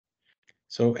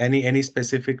So any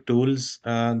specific tools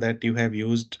that you have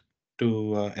used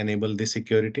to enable this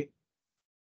security?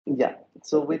 Yeah.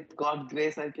 So with God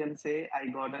grace, I can say I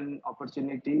got an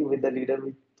opportunity with the leader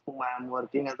with whom I am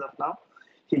working as of now.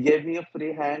 He gave me a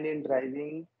free hand in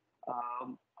driving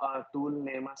a tool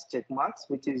named as Checkmarks,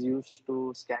 which is used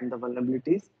to scan the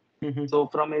vulnerabilities. Hmm. So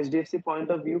from HDFC point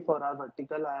of view, for our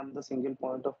vertical, I am the single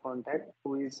point of contact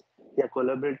who is a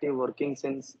collaborative working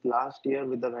since last year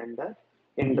with the vendor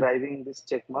in Hmm. driving these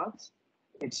checkmarks.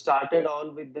 It started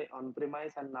all with the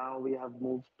on-premise, and now we have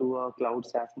moved to a cloud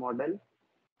SaaS model.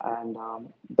 And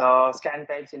the scan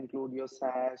types include your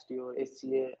SAST, your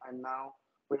SCA, and now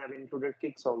we have included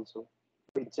kicks also,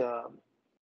 which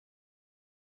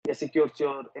yeah, secures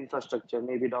your infrastructure,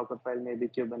 maybe Dockerfile, maybe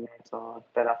Kubernetes or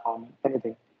Terraform,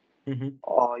 anything, Hmm.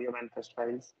 or your manifest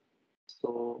files.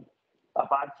 So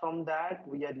apart from that,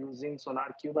 we are using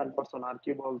SonarQube, and for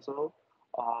SonarQube also,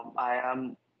 I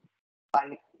am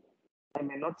I I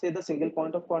may not say the single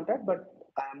point of contact, but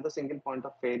I am the single point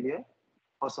of failure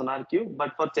for SonarQube.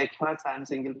 But for checkmarks, I am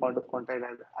single point of contact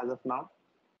as of now.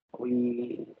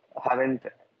 We haven't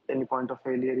any point of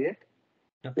failure yet.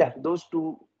 Yeah, Okay. those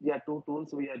two, yeah, two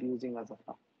tools we are using as of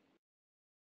now.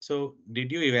 So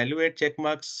did you evaluate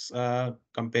checkmarks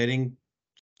comparing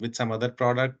with some other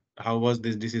product? How was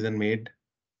this decision made?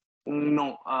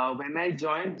 No, when I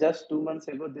joined just 2 months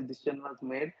ago, the decision was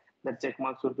made that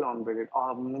checkmarks would be onboarded.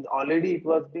 Already it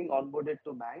was being onboarded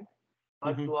to bank,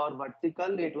 but Hmm. to our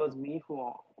vertical, it was me who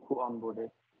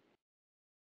onboarded.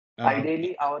 Uh,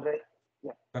 Ideally,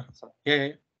 yeah, uh, sorry. yeah,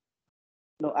 yeah.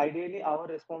 No, ideally, our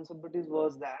responsibilities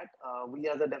was that we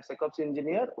as a DevSecOps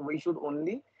engineer, we should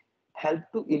only help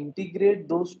to integrate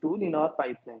those tools in our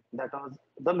pipeline. That was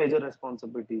the major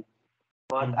responsibility.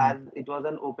 But Hmm. as it was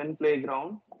an open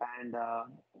playground and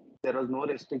there was no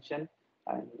restriction,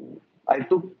 and I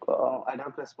took ad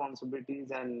hoc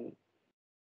responsibilities and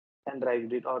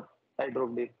drove it, or I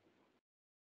drove it.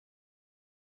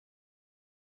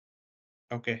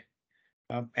 Okay.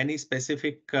 Any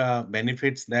specific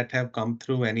benefits that have come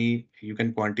through? Any you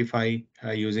can quantify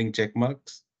using check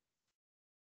marks?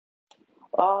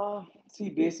 See,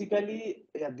 basically,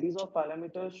 yeah, these are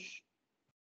parameters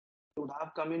should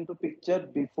have come into picture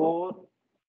before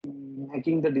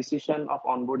making the decision of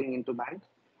onboarding into bank.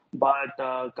 But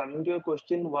coming to your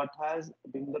question, what has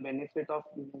been the benefit of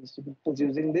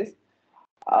using this?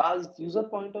 As user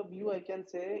point of view, I can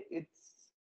say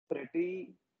it's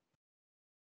pretty,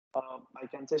 I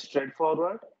can say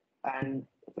straightforward and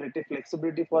pretty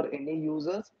flexibility for any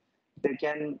users.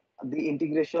 The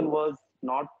integration was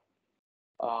not,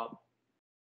 uh,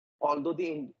 although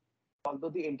although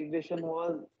the integration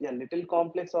was a little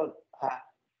complex or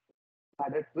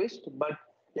had a twist, but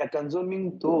yeah,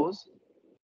 consuming those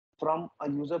from a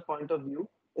user point of view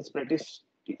is pretty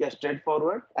yeah,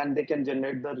 straightforward, and they can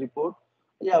generate the report,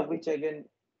 yeah, which again,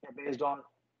 yeah, based on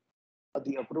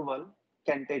the approval,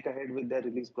 can take ahead with the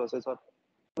release process or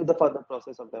with the further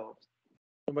process of DevOps.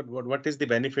 But what is the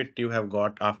benefit you have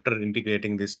got after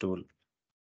integrating this tool?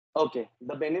 Okay,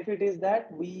 the benefit is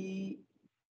that we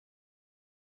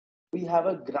have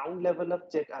a ground level of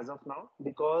check as of now,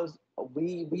 because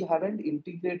we haven't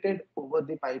integrated over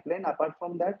the pipeline. Apart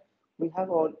from that, we have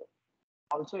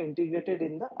also integrated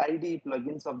in the IDE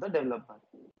plugins of the developer.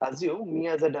 Assume me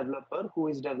as a developer who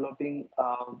is developing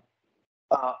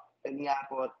uh, any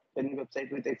app or any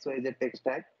website with XYZ tech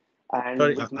stack, and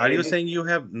Sorry, with my are you IDE. saying you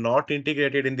have not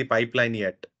integrated in the pipeline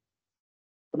yet?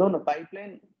 No,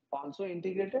 pipeline also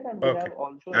integrated, and we have Okay.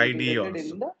 also ID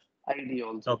integrated also. in the IDE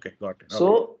also. Okay, got it. Okay.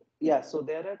 So yeah, so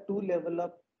there are two level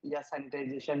of, yeah,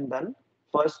 sanitization done.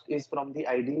 First is from the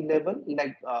IDE level,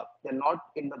 like they're not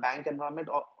in the bank environment,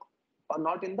 or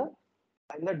not in the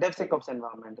DevSecOps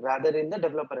environment, rather in the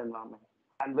developer environment.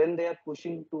 And when they are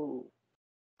pushing to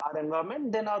our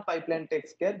environment, then our pipeline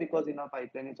takes care, because in our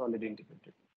pipeline it's already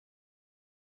integrated.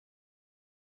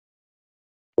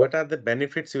 What are the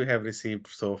benefits you have received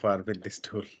so far with this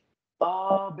tool?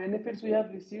 Benefits we have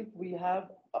received, we have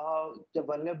the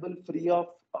vulnerable free of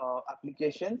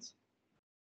applications.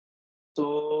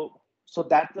 So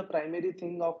that's the primary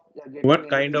thing of getting What any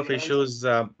kind of clearance. issues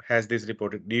has this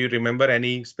reported? Do you remember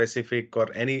any specific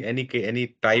or any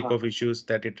type Uh-huh. of issues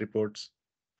that it reports?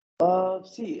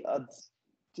 See,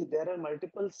 there are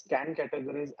multiple scan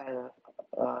categories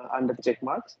under check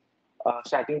marks,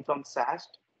 starting from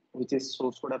SAST, which is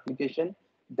source code application,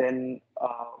 then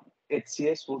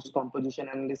HCA, source composition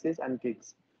analysis, and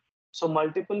kicks. So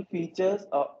multiple features,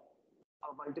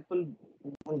 multiple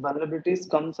vulnerabilities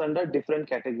comes under different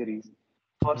categories.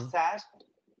 For Mhm. SAST,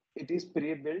 it is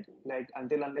pre-built, like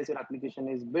until unless your application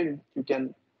is built, you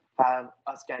can have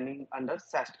a scanning under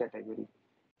SAST category.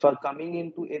 For coming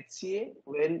into HCA,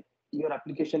 when your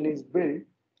application is built,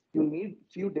 you need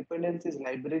few dependencies,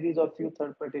 libraries, or few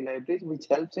third-party libraries, which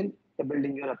helps in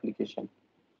building your application,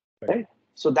 right?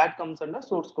 So that comes under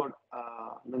source code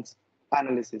means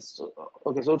analysis. So,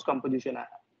 okay, source composition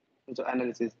so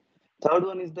analysis. Third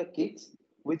one is the kicks,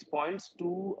 which points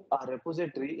to a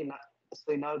repository.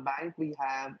 So in our bank, we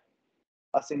have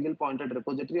a single pointed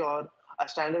repository or a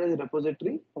standardized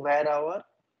repository where our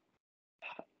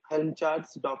Helm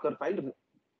charts Docker file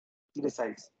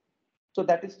resides. So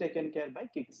that is taken care by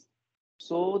kicks.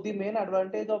 So the main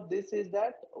advantage of this is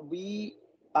that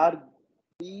are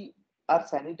we are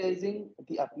sanitizing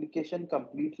the application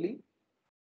completely.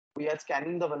 We are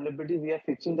scanning the vulnerabilities. We are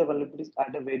fixing the vulnerabilities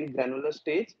at a very granular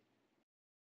stage.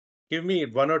 Give me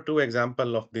one or two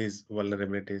example of these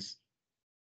vulnerabilities.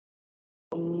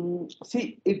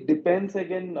 See, it depends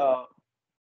again.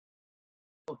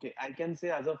 Okay, I can say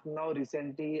as of now,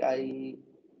 recently I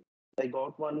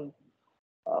got one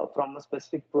from a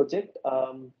specific project.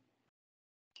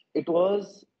 It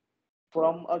was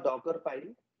from a Docker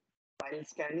file. While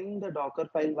scanning the Docker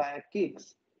file via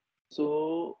kicks,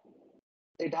 so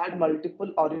it had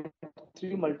multiple or it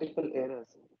threw multiple errors.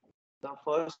 The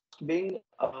first being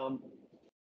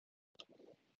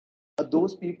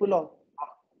those people of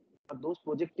those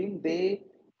project team, they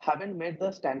haven't met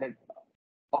the standard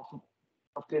of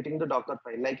of creating the Docker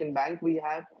file. Like in bank, we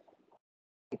have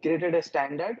created a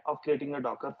standard of creating a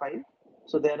Docker file.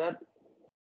 So there are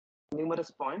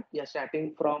numerous points. Yeah,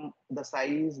 starting from the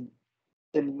size,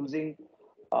 then using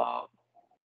uh,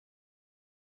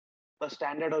 a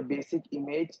standard or basic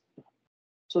image.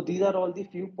 So these are all the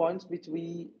few points which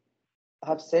we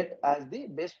have set as the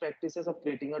best practices of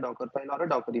creating a Docker file or a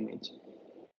Docker image.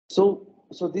 So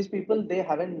these people, they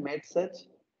haven't met such,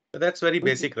 That's very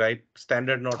which basic, right?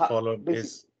 Standard not followed basic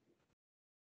is